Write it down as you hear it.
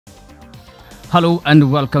Hello and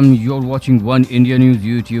welcome. You're watching One India News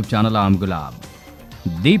YouTube channel. I'm Gulab.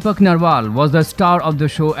 Deepak Narwal was the star of the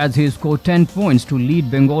show as he scored 10 points to lead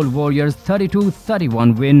Bengal Warriors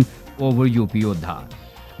 32-31 win over UP Yoddha.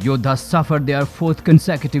 Yoddha suffered their fourth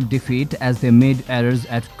consecutive defeat as they made errors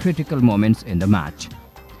at critical moments in the match.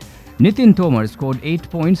 Nitin Tomar scored 8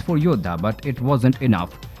 points for Yoddha, but it wasn't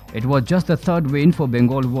enough. It was just the third win for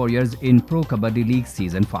Bengal Warriors in Pro Kabaddi League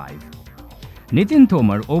Season 5. Nitin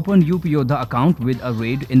Tomar opened UP Yoddha account with a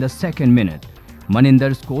raid in the second minute.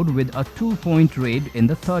 Oneindia scored with a 2-point raid in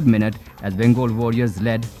the third minute as Bengal Warriors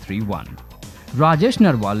led 3-1. Rajesh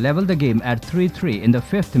Narwal leveled the game at 3-3 in the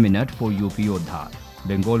fifth minute for UP Yoddha.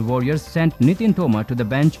 Bengal Warriors sent Nitin Tomar to the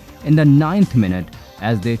bench in the ninth minute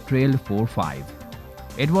as they trailed 4-5.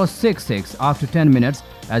 It was 6-6 after 10 minutes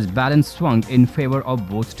as balance swung in favor of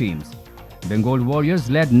both teams. Bengal Warriors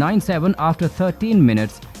led 9-7 after 13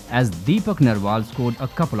 minutes as Deepak Narwal scored a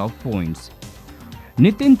couple of points.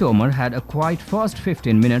 Nitin Tomar had a quiet first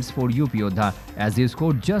 15 minutes for UP Yoddha as he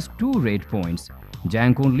scored just 2 raid points.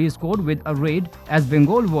 Jank only scored with a raid as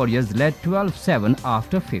Bengal Warriors led 12-7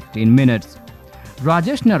 after 15 minutes.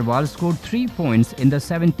 Rajesh Narwal scored 3 points in the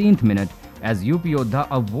 17th minute as UP Yoddha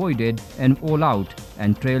avoided an all-out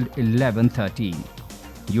and trailed 11-13.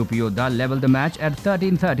 UP Yoddha leveled the match at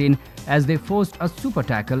 13-13 as they forced a super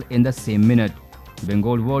tackle in the same minute.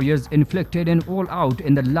 Bengal Warriors inflicted an all-out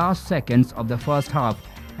in the last seconds of the first half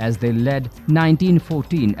as they led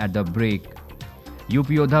 19-14 at the break. UP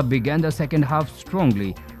Yoddha began the second half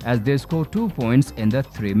strongly as they scored 2 points in the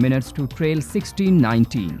 3 minutes to trail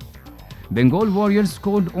 16-19. Bengal Warriors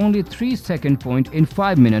scored only 3 second points in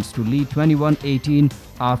 5 minutes to lead 21-18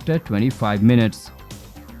 after 25 minutes.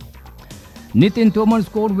 Nitin Tomar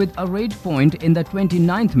scored with a raid point in the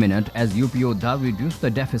 29th minute as UP Yoddha reduced the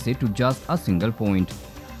deficit to just a single point.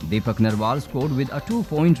 Deepak Narwal scored with a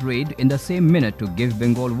 2-point raid in the same minute to give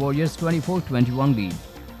Bengal Warriors 24-21 lead.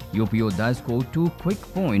 UP Yoddha scored 2 quick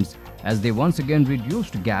points as they once again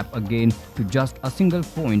reduced gap again to just a single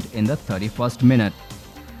point in the 31st minute.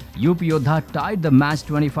 UP Yoddha tied the match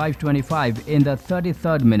 25-25 in the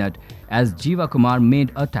 33rd minute as Jiva Kumar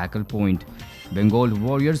made a tackle point. Bengal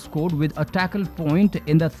Warriors scored with a tackle point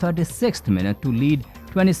in the 36th minute to lead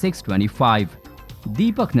 26-25.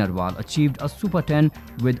 Deepak Narwal achieved a Super 10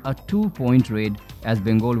 with a 2-point raid as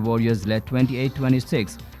Bengal Warriors led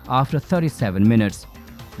 28-26 after 37 minutes.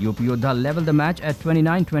 UP Yoddha leveled the match at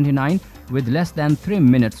 29-29 with less than 3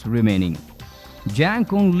 minutes remaining.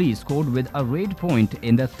 Jank only scored with a raid point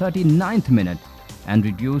in the 39th minute and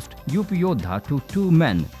reduced UP Yoddha to 2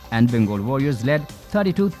 men and Bengal Warriors led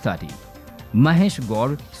 32-30. Mahesh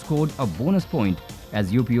Gaur scored a bonus point as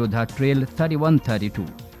UP Yoddha trailed 31-32.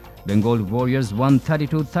 Bengal Warriors won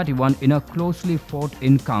 32-31 in a closely fought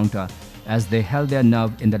encounter as they held their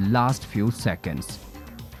nerve in the last few seconds.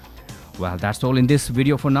 Well, that's all in this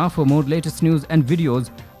video for now. For more latest news and videos,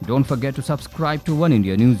 don't forget to subscribe to One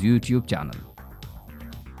India News YouTube channel.